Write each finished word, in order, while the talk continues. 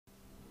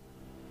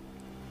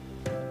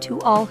To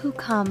all who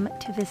come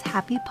to this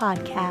happy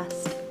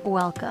podcast,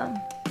 welcome.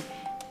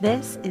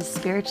 This is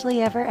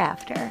Spiritually Ever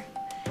After,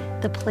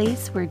 the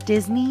place where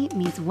Disney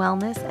meets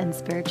wellness and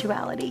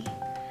spirituality.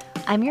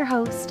 I'm your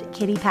host,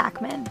 Kitty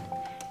Packman,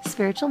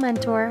 spiritual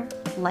mentor,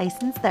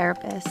 licensed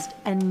therapist,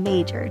 and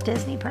major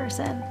Disney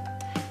person.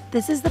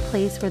 This is the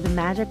place where the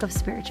magic of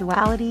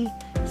spirituality,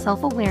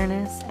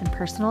 self-awareness, and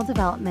personal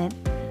development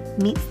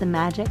meets the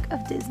magic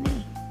of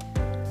Disney.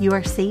 You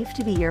are safe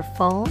to be your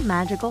full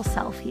magical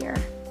self here.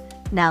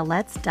 Now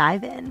let's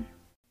dive in.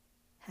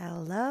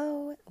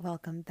 Hello,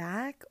 welcome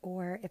back,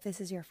 or if this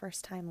is your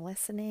first time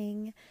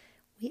listening,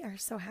 we are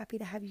so happy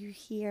to have you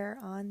here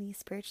on the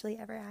Spiritually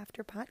Ever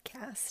After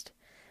podcast.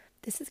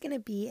 This is going to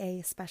be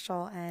a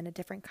special and a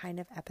different kind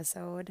of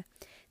episode.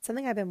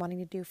 Something I've been wanting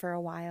to do for a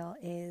while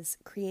is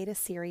create a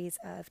series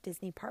of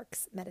Disney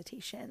Parks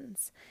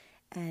meditations.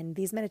 And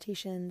these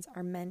meditations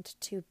are meant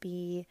to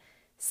be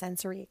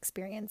sensory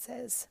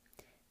experiences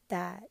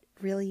that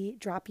really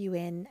drop you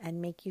in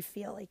and make you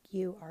feel like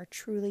you are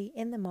truly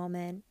in the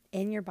moment,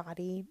 in your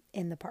body,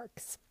 in the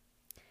parks.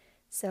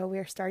 So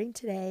we're starting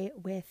today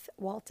with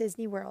Walt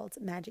Disney World's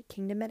Magic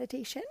Kingdom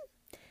meditation.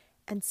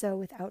 And so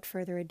without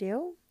further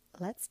ado,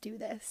 let's do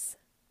this.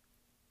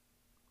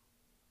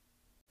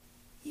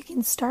 You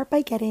can start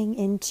by getting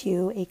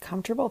into a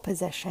comfortable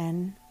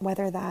position,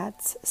 whether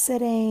that's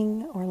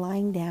sitting or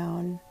lying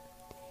down.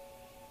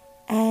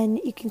 And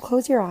you can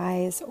close your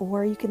eyes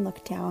or you can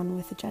look down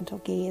with a gentle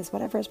gaze,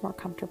 whatever is more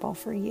comfortable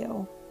for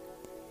you.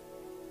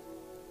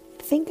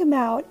 Think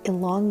about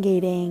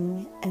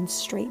elongating and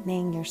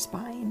straightening your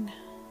spine.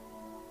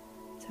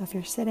 So if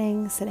you're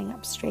sitting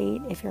up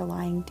straight. If you're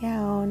lying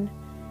down,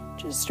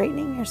 just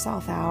straightening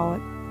yourself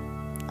out,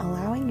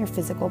 allowing your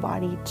physical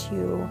body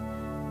to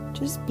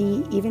just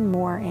be even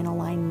more in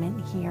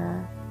alignment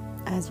here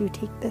as you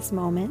take this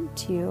moment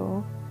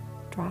to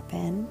drop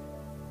in.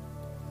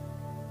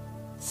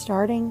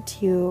 Starting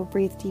to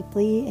breathe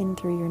deeply in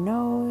through your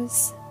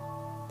nose.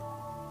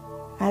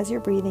 As you're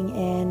breathing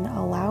in,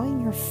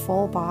 allowing your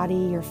full body,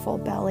 your full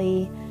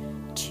belly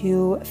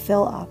to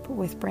fill up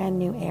with brand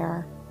new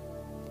air.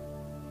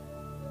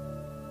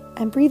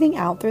 And breathing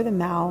out through the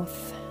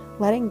mouth,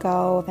 letting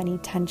go of any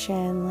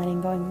tension,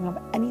 letting go of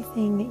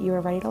anything that you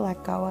are ready to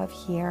let go of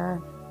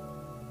here.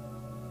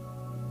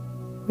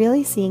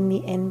 Really seeing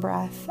the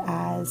in-breath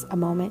as a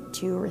moment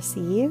to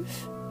receive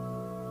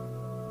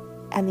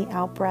and the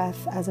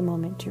out-breath as a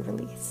moment to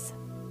release.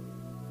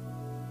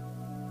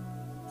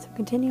 So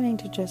continuing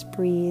to just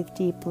breathe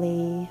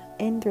deeply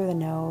in through the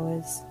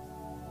nose.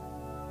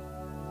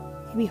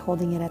 Maybe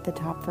holding it at the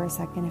top for a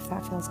second if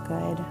that feels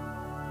good.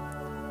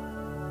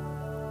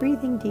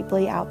 Breathing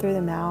deeply out through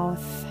the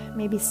mouth,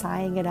 maybe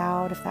sighing it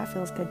out if that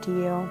feels good to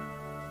you.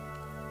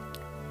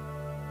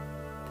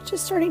 But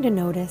just starting to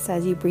notice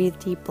as you breathe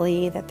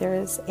deeply that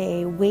there's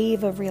a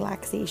wave of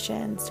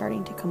relaxation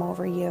starting to come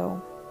over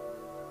you.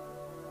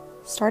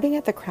 Starting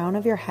at the crown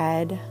of your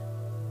head,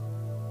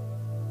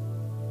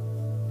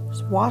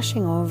 just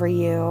washing over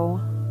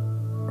you,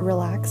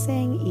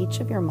 relaxing each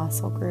of your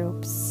muscle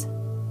groups,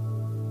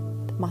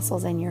 the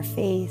muscles in your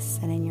face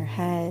and in your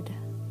head,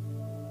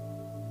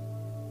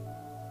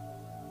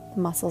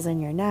 the muscles in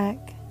your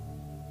neck,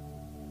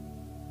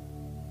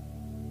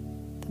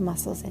 the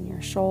muscles in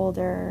your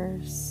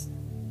shoulders,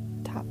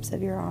 tops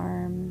of your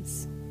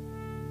arms,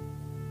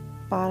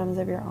 bottoms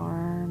of your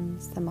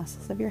arms, the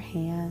muscles of your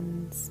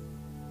hands,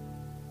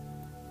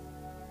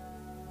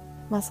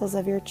 muscles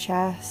of your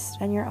chest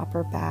and your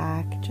upper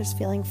back, just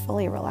feeling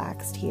fully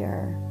relaxed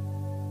here.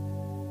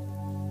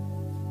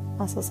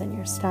 Muscles in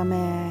your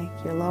stomach,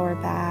 your lower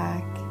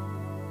back,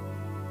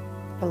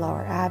 your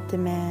lower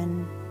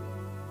abdomen.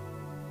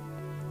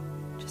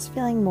 Just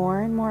feeling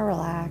more and more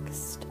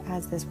relaxed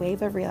as this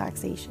wave of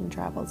relaxation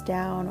travels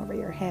down over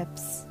your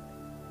hips,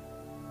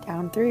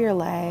 down through your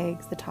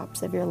legs, the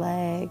tops of your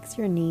legs,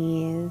 your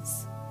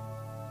knees,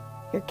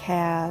 your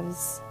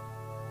calves,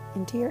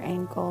 into your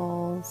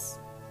ankles,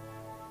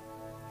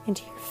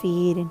 into your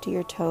feet, into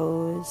your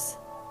toes.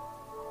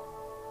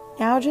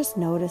 Now just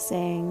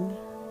noticing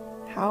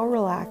how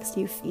relaxed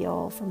you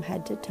feel from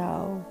head to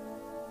toe.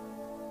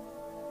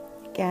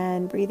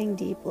 Again, breathing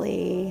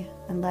deeply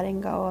and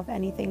letting go of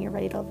anything you're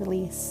ready to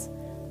release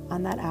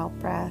on that out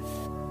breath.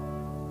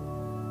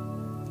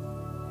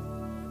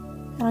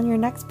 And on your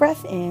next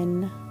breath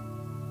in,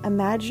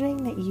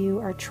 imagining that you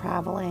are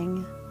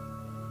traveling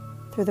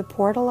through the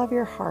portal of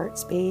your heart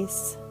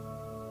space.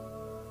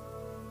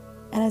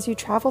 And as you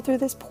travel through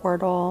this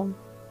portal,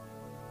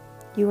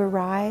 you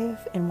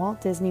arrive in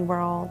Walt Disney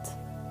World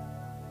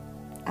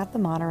at the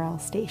monorail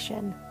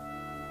station.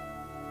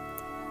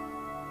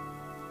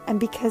 And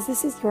because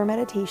this is your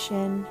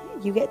meditation,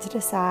 you get to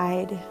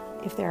decide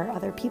if there are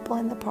other people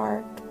in the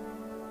park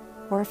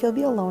or if you'll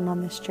be alone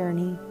on this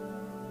journey.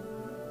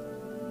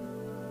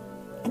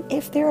 And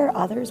if there are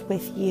others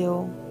with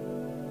you,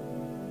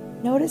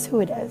 notice who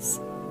it is.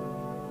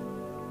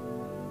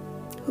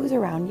 Who's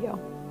around you?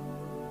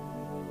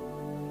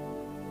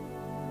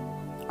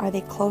 Are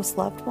they close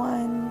loved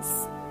ones?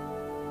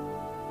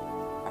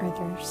 Are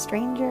there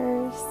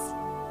strangers?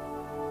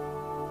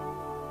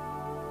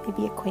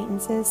 maybe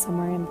acquaintances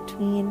somewhere in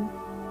between.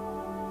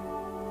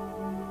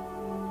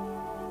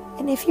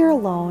 And if you're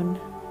alone,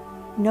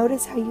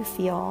 notice how you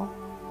feel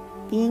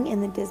being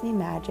in the Disney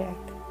magic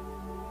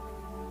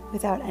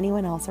without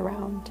anyone else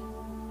around.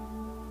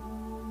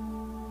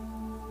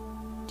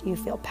 Do you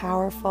feel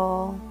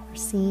powerful or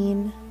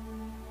seen?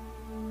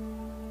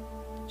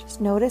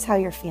 Just notice how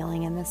you're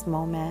feeling in this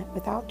moment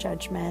without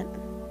judgment,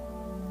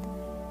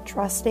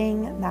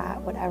 trusting that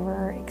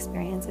whatever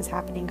experience is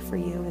happening for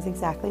you is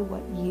exactly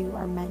what you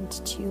are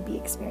meant to be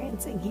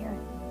experiencing here.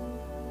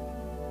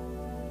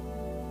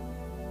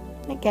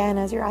 And again,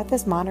 as you're at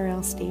this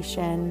monorail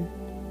station,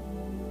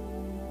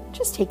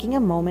 just taking a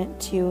moment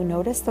to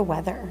notice the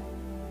weather.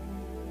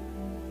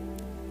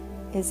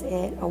 Is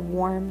it a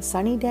warm,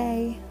 sunny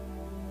day?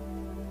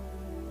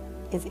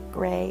 Is it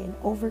gray and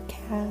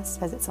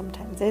overcast, as it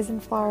sometimes is in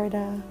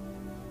Florida?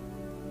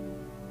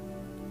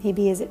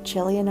 Maybe is it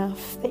chilly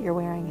enough that you're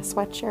wearing a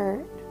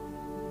sweatshirt?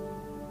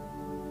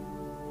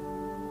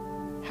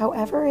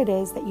 However it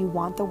is that you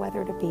want the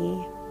weather to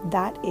be,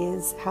 that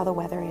is how the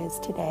weather is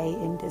today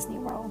in Disney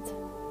World.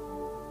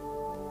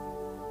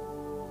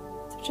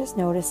 So just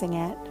noticing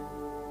it.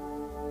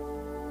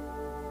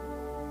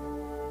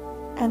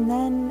 And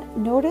then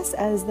notice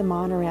as the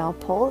monorail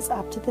pulls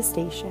up to the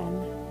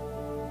station,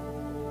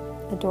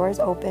 the doors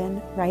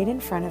open right in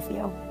front of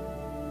you.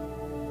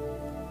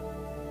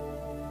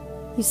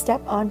 You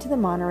step onto the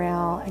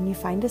monorail and you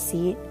find a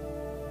seat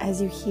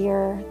as you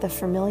hear the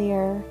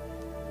familiar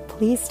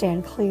 "Please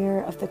stand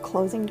clear of the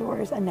closing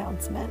doors"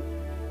 announcement.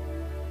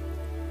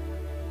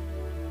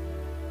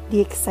 The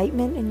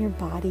excitement in your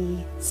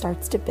body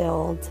starts to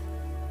build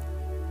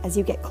as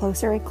you get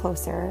closer and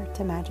closer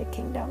to Magic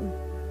Kingdom.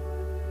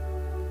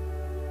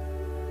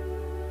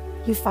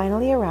 You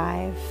finally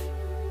arrive,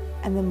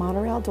 and the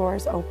monorail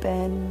doors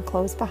open and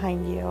close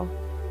behind you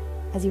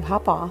as you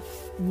hop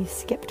off and you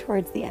skip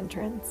towards the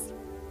entrance.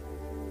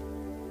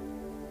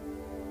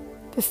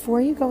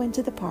 Before you go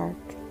into the park,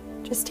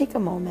 just take a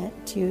moment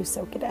to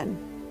soak it in.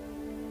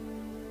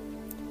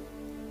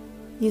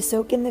 You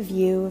soak in the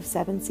view of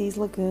Seven Seas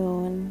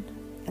Lagoon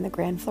and the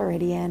Grand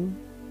Floridian.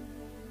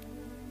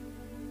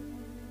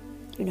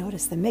 You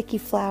notice the Mickey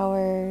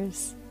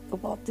flowers, the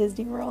Walt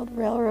Disney World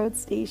Railroad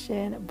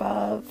Station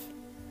above,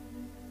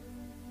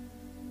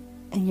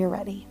 and you're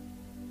ready.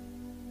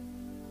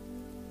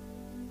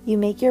 You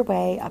make your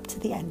way up to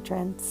the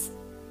entrance.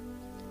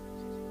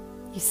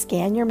 You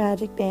scan your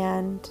magic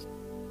band,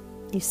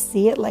 you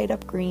see it light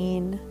up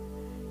green,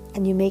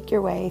 and you make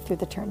your way through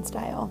the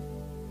turnstile.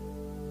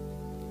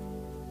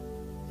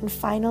 And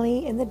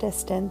finally, in the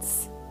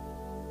distance,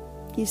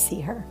 you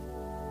see her,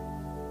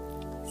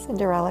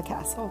 Cinderella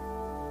Castle.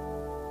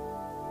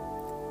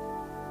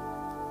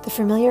 The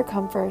familiar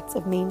comforts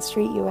of Main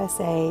Street,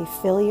 USA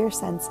fill your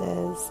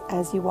senses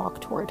as you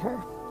walk toward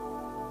her.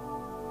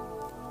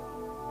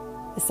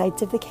 The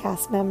sights of the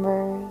cast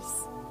members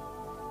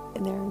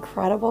in their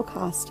incredible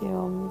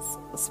costumes,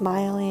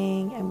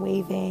 smiling and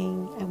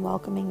waving and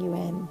welcoming you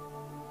in.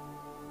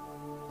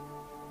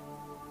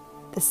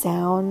 The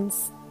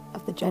sounds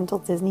of the gentle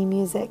Disney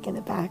music in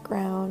the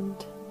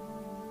background.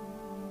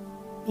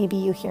 Maybe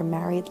you hear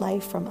Married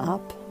Life from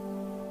Up.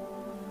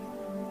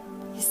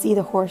 You see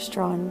the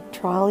horse-drawn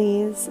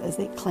trolleys as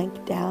they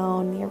clank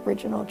down the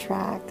original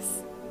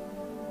tracks.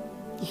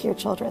 You hear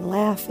children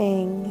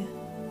laughing.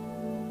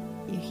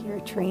 You hear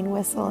a train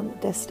whistle in the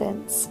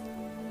distance.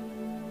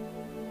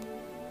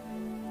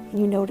 And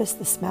you notice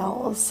the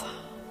smells.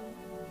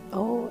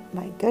 Oh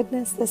my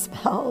goodness, the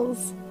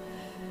smells.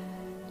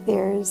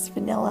 There's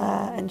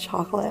vanilla and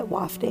chocolate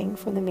wafting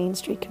from the Main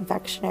Street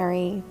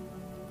confectionery.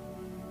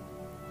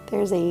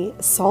 There's a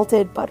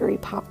salted, buttery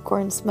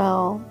popcorn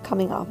smell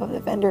coming off of the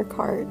vendor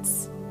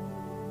carts.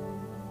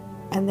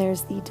 And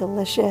there's the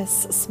delicious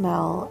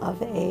smell of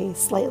a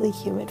slightly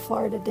humid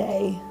Florida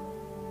day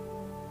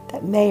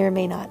that may or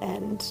may not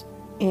end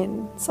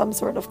in some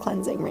sort of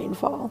cleansing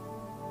rainfall.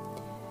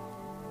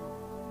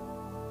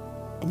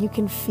 And you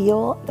can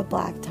feel the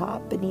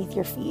blacktop beneath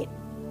your feet.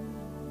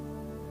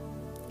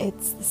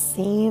 It's the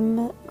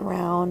same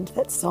ground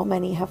that so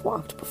many have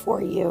walked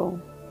before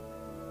you,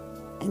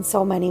 and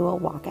so many will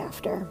walk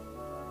after.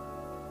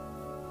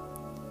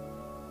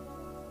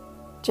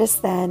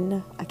 Just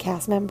then, a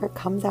cast member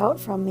comes out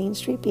from Main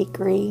Street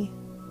Bakery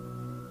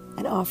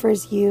and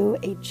offers you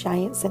a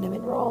giant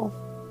cinnamon roll.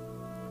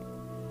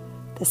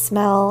 The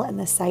smell and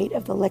the sight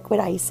of the liquid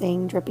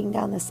icing dripping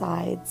down the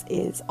sides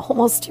is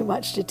almost too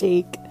much to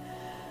take.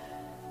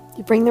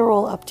 You bring the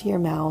roll up to your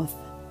mouth,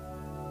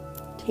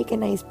 take a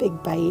nice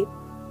big bite,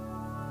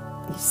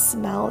 you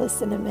smell the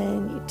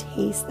cinnamon, you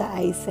taste the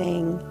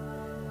icing.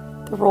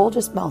 The roll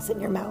just melts in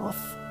your mouth,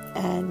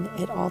 and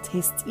it all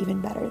tastes even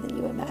better than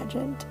you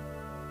imagined.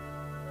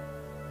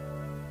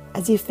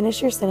 As you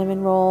finish your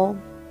cinnamon roll,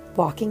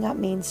 walking up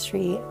Main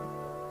Street,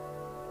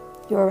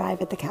 you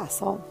arrive at the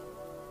castle.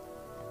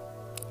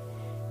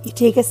 You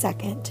take a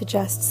second to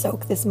just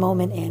soak this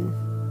moment in.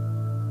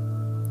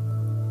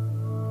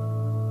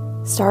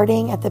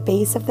 Starting at the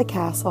base of the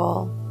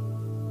castle,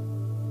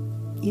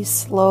 you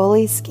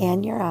slowly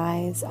scan your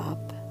eyes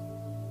up.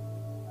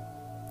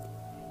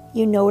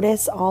 You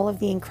notice all of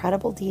the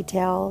incredible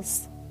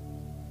details,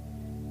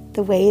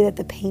 the way that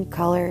the paint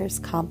colors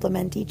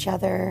complement each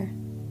other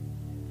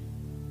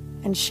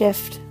and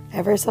shift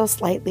ever so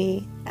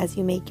slightly as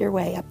you make your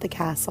way up the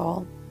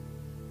castle.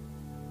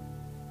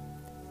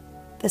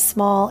 The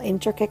small,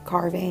 intricate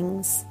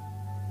carvings,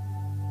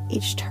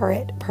 each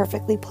turret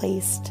perfectly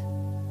placed.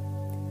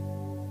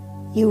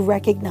 You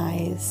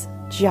recognize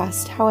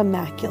just how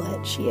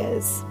immaculate she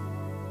is,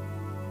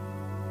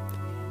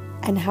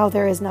 and how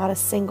there is not a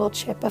single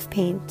chip of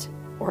paint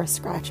or a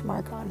scratch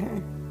mark on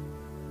her.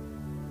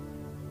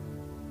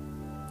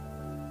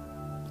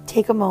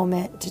 Take a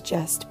moment to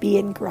just be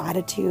in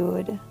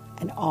gratitude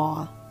and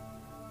awe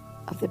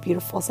of the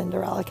beautiful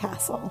Cinderella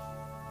castle,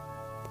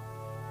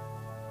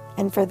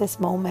 and for this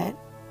moment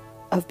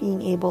of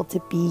being able to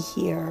be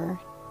here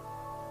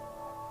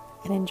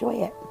and enjoy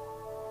it.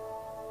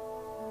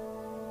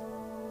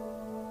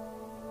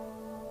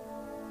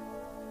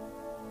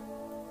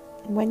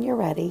 And when you're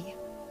ready,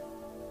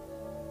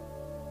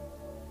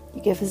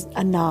 you give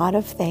a nod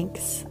of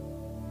thanks,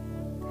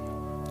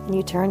 and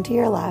you turn to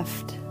your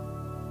left,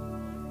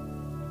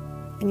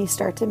 and you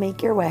start to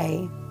make your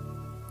way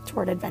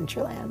toward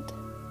Adventureland.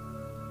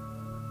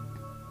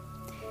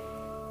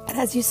 And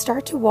as you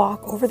start to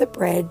walk over the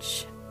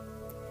bridge,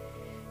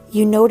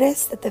 you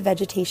notice that the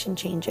vegetation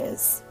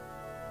changes.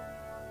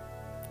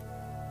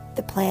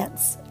 The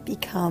plants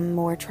become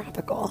more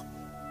tropical.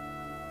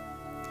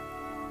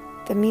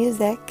 The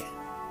music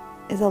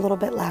is a little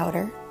bit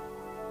louder,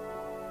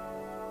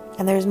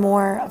 and there's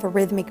more of a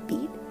rhythmic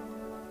beat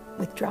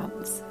with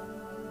drums.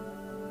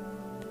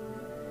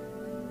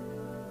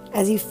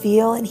 As you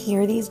feel and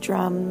hear these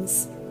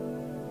drums,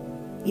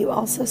 you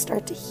also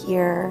start to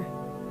hear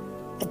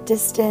a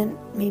distant,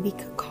 maybe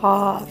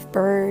caw of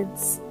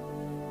birds,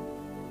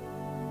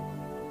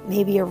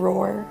 maybe a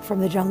roar from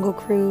the Jungle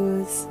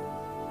Cruise.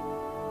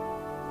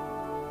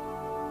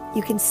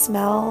 You can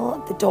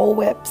smell the Dole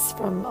Whips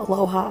from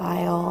Aloha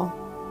Isle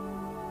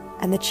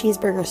and the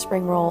cheeseburger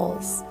spring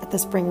rolls at the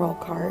spring roll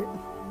cart.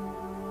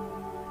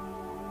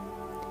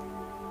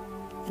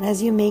 And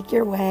as you make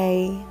your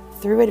way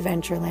through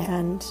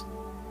Adventureland,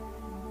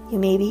 you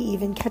maybe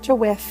even catch a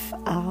whiff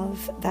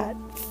of that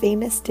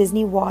famous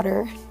Disney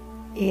water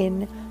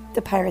in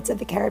the Pirates of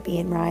the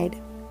Caribbean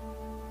ride.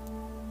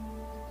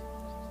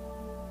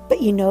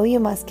 But you know you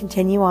must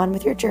continue on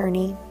with your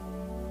journey,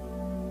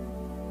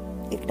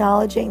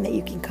 acknowledging that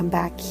you can come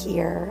back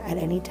here at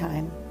any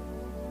time.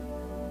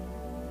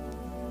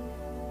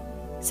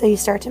 So you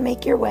start to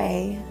make your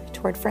way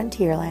toward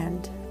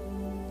Frontierland,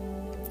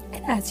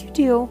 and as you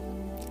do,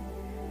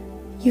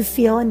 you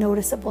feel a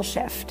noticeable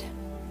shift.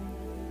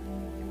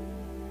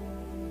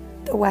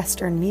 The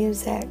Western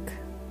music,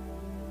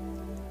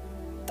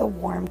 the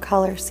warm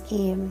color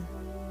scheme,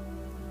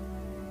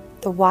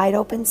 the wide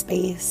open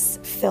space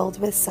filled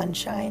with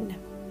sunshine.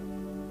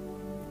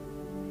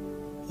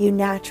 You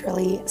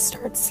naturally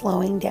start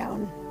slowing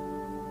down.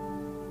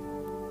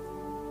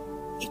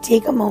 You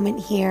take a moment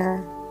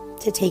here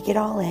to take it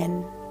all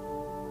in.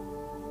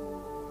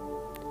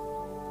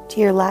 To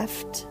your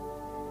left,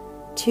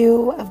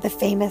 two of the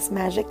famous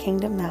Magic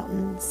Kingdom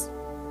mountains,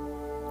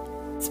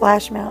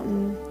 Splash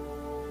Mountain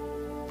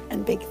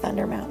and Big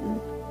Thunder Mountain.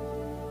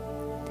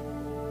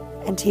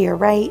 And to your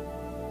right,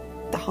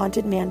 the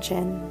Haunted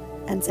Mansion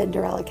and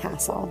Cinderella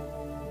Castle.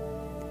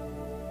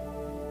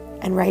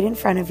 And right in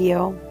front of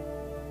you,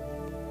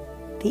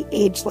 the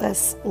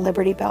ageless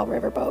Liberty Bell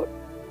Riverboat.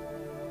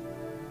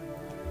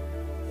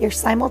 You're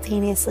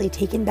simultaneously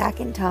taken back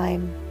in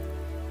time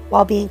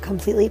while being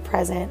completely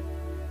present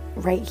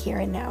right here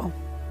and now.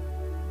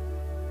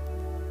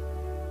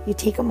 You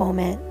take a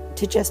moment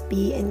to just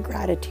be in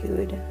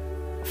gratitude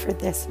for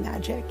this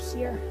magic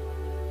here.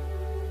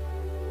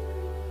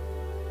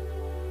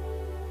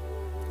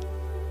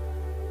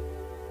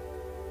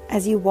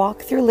 As you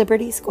walk through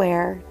Liberty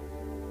Square,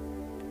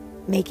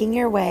 making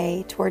your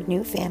way toward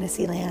New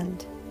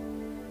Fantasyland,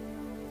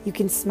 you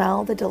can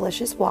smell the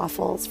delicious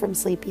waffles from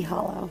Sleepy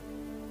Hollow.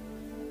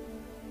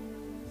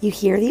 You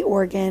hear the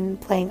organ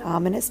playing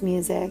ominous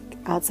music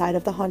outside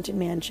of the Haunted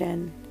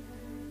Mansion,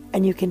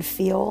 and you can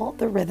feel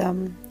the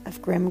rhythm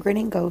of grim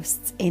grinning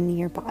ghosts in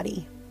your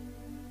body.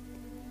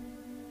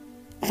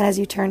 And as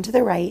you turn to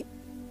the right,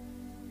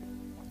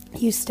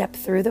 you step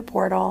through the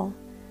portal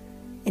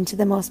into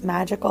the most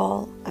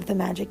magical of the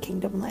Magic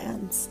Kingdom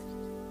lands.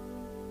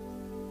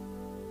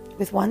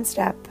 With one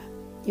step,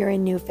 you're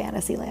in New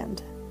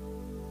Fantasyland.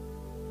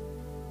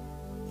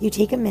 You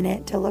take a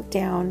minute to look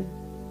down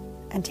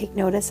and take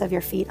notice of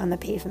your feet on the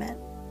pavement.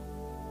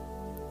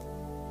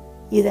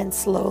 You then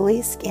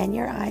slowly scan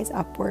your eyes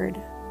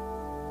upward,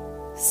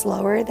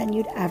 slower than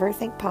you'd ever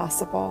think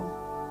possible,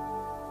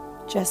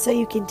 just so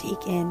you can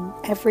take in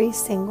every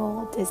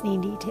single Disney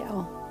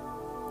detail.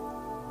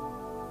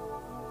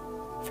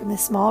 From the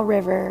small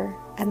river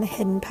and the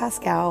hidden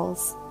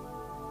Pascals,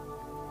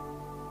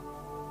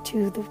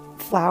 to the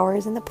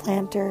flowers and the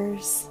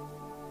planters,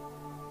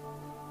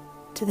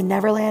 to the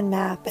Neverland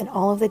map and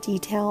all of the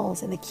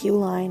details in the queue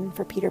line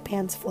for Peter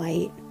Pan's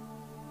flight.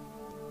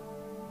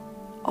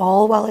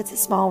 All while It's a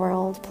Small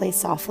World plays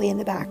softly in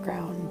the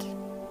background.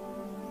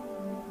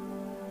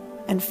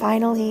 And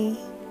finally,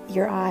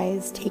 your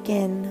eyes take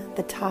in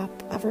the top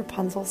of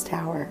Rapunzel's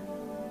tower.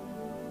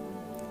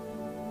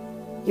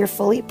 You're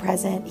fully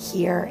present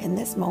here in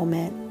this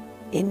moment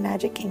in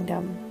Magic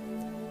Kingdom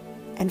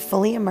and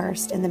fully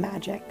immersed in the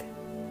magic.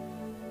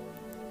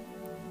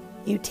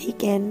 You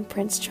take in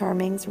Prince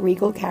Charming's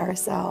regal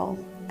carousel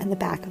and the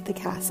back of the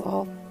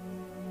castle.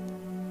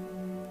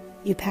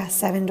 You pass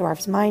Seven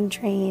Dwarfs Mine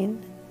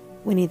Train,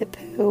 Winnie the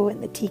Pooh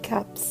and the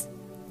teacups.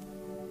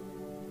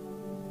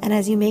 And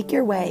as you make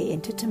your way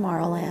into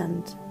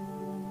Tomorrowland,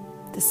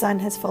 the sun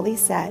has fully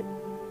set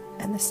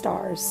and the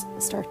stars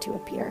start to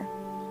appear.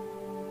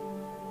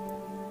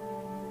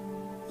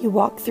 You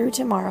walk through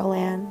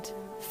Tomorrowland,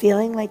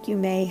 feeling like you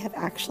may have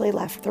actually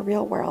left the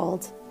real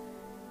world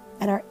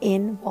and are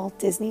in Walt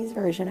Disney's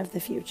version of the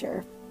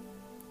future.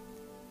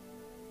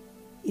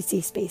 You see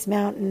Space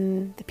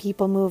Mountain, the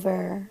People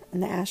Mover,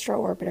 and the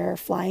Astro Orbiter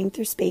flying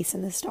through space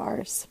and the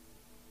stars.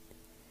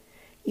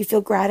 You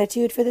feel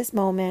gratitude for this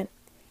moment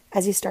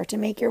as you start to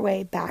make your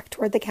way back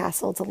toward the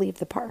castle to leave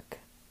the park.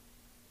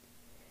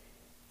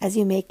 As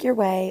you make your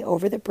way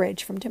over the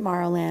bridge from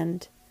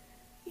Tomorrowland,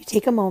 you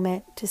take a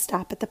moment to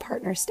stop at the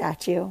partner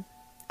statue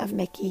of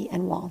Mickey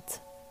and Walt.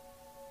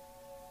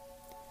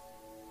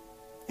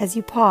 As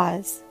you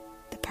pause,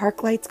 the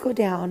park lights go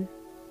down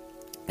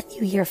and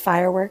you hear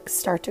fireworks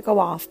start to go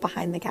off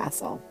behind the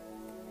castle.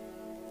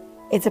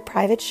 It's a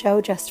private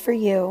show just for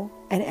you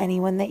and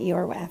anyone that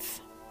you're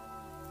with.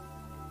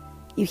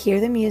 You hear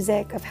the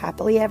music of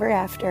Happily Ever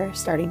After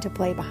starting to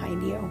play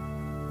behind you.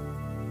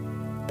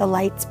 The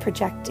lights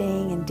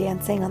projecting and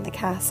dancing on the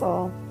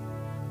castle.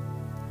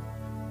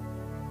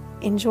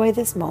 Enjoy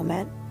this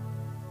moment,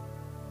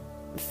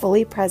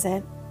 fully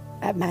present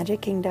at Magic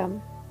Kingdom,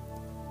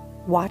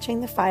 watching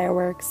the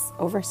fireworks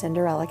over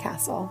Cinderella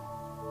Castle.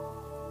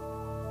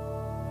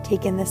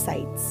 Take in the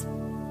sights,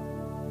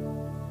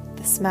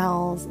 the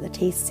smells, the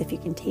tastes if you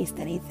can taste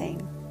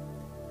anything,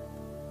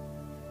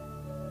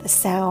 the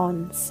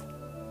sounds,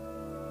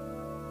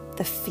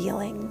 the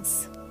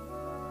feelings.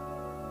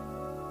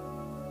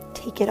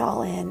 Take it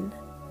all in.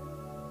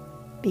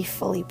 Be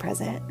fully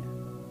present.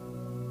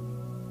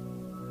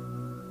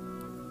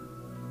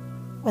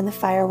 When the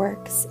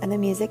fireworks and the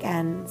music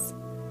ends,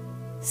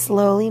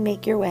 slowly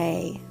make your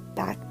way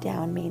back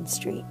down Main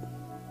Street,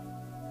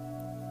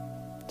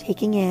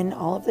 taking in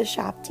all of the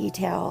shop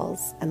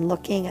details and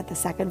looking at the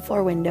second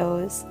floor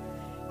windows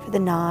for the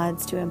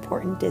nods to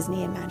important Disney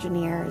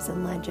Imagineers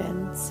and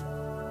legends.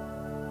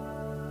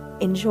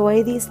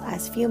 Enjoy these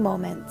last few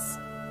moments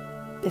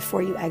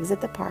before you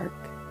exit the park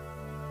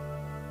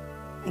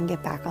and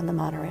get back on the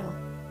monorail.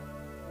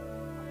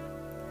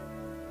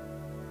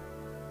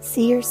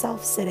 See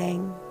yourself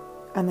sitting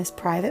on this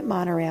private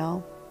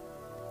monorail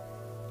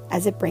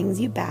as it brings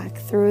you back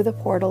through the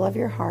portal of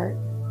your heart,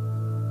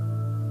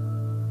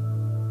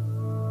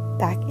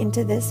 back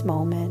into this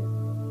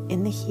moment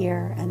in the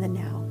here and the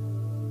now.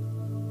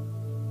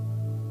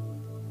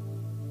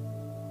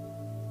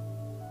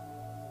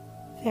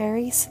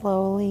 Very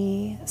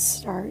slowly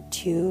start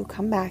to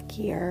come back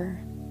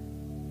here,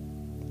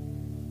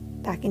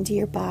 back into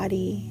your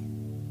body.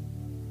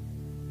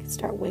 You can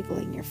start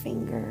wiggling your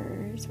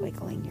fingers,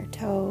 wiggling your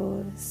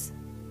toes.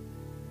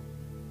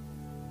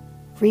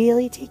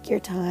 Really take your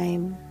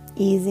time,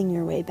 easing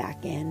your way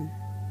back in.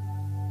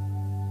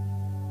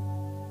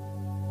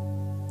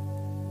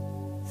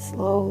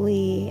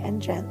 Slowly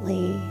and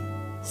gently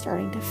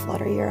starting to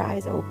flutter your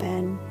eyes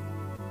open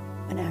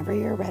whenever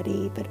you're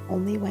ready, but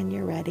only when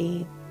you're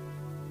ready.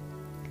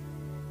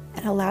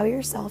 And allow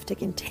yourself to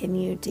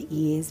continue to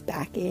ease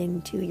back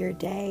into your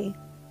day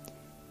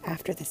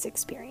after this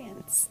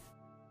experience.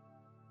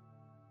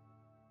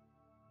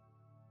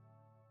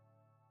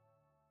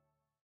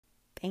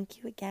 Thank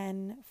you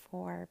again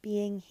for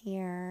being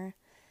here.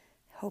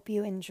 Hope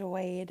you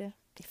enjoyed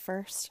the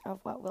first of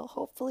what will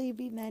hopefully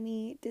be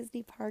many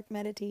Disney Park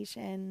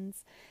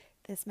meditations.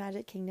 This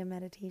Magic Kingdom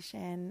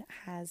meditation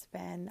has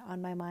been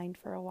on my mind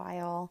for a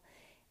while,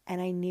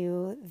 and I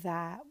knew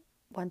that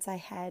once I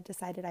had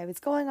decided I was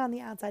going on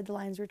the Outside the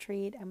Lines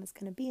retreat and was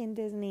going to be in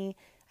Disney,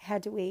 I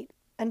had to wait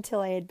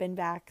until I had been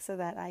back so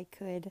that I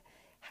could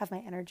have my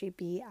energy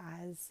be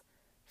as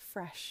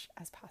fresh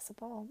as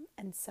possible.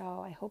 And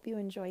so I hope you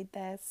enjoyed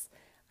this.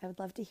 I would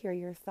love to hear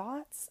your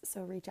thoughts,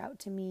 so reach out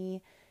to me.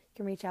 You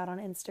can reach out on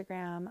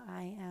Instagram.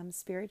 I am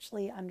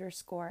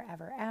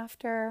spiritually_ever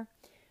after,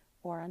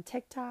 or on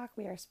TikTok,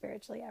 we are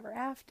spiritually ever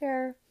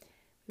after.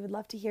 We would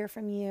love to hear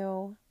from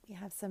you. We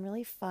have some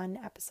really fun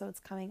episodes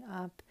coming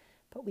up,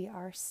 but we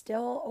are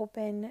still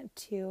open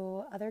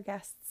to other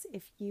guests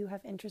if you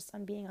have interest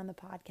on being on the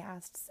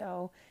podcast.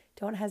 So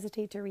don't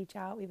hesitate to reach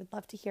out. We would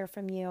love to hear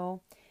from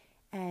you.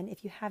 And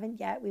if you haven't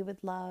yet, we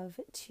would love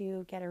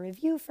to get a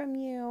review from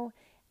you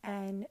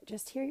and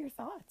just hear your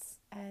thoughts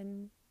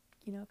and,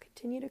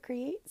 continue to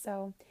create.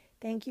 So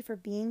thank you for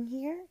being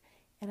here.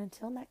 And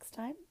until next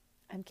time,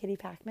 I'm Kitty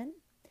Packman,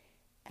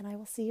 and I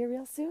will see you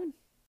real soon.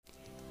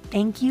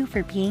 Thank you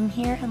for being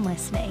here and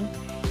listening.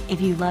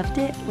 If you loved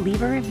it,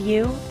 leave a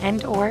review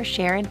and/or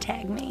share and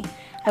tag me.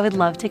 I would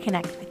love to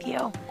connect with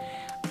you.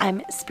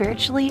 I'm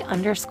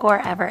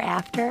spiritually_ever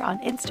after on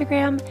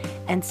Instagram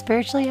and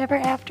spiritually ever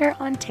after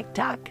on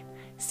TikTok.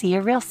 See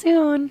you real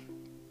soon.